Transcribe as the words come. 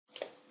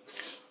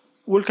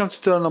Welcome to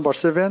tutorial number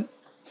 7.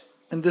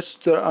 In this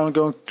tutorial I'm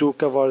going to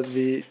cover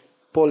the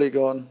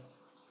polygon.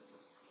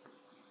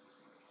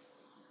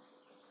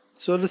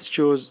 So let's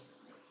choose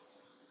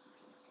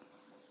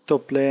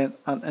top plane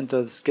and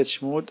enter the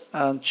sketch mode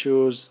and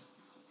choose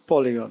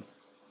polygon.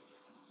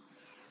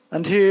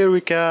 And here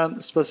we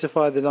can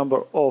specify the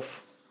number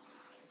of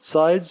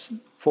sides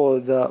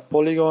for the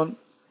polygon.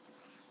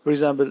 For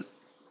example,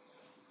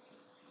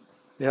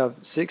 we have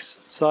 6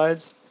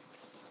 sides.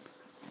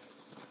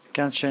 You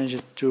can change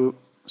it to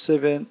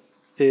 7,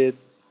 8,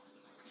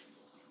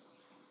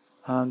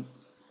 and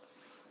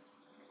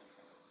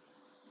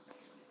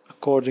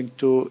according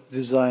to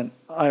design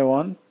I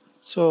want.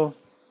 So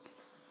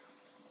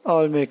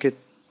I'll make it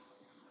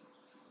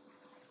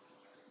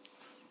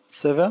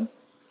 7.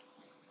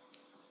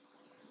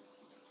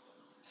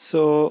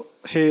 So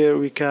here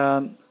we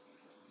can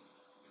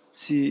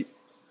see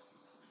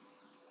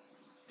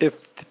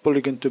if the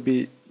polygon to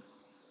be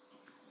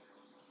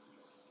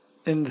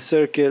in the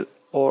circle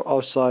or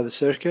outside the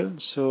circle.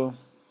 So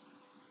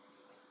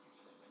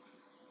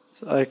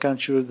I can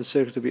choose the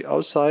circle to be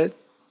outside.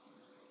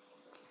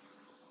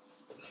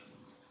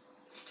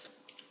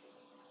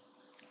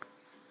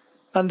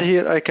 And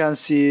here I can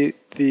see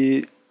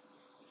the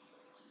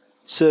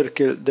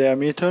circle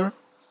diameter.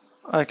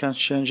 I can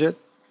change it,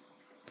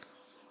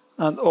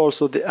 and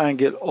also the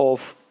angle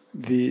of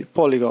the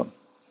polygon.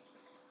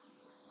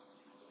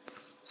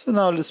 So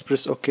now let's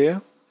press OK,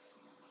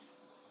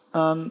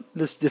 and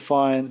let's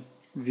define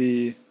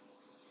the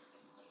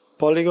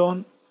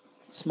polygon.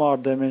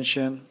 Smart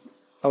dimension,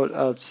 I will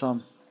add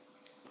some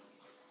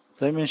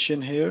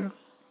dimension here.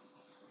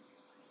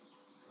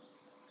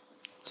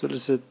 So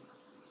let's set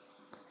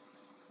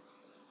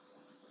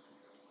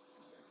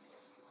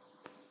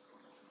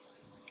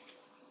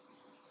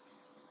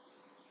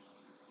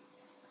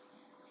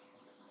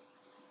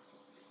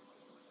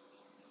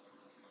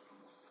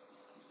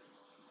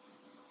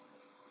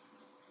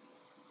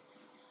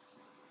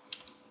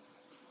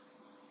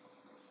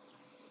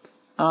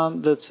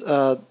and let's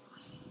add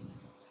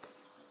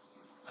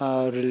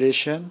a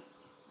relation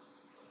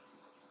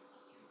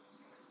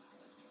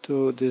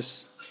to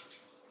this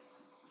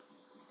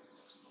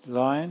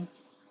line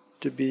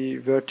to be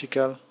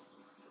vertical.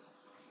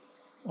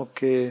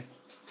 Okay,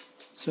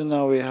 so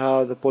now we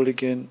have the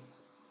polygon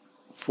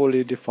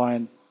fully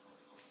defined.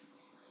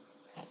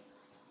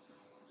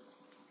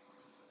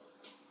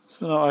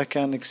 So now I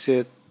can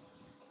exit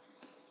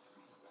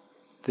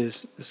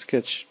this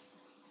sketch.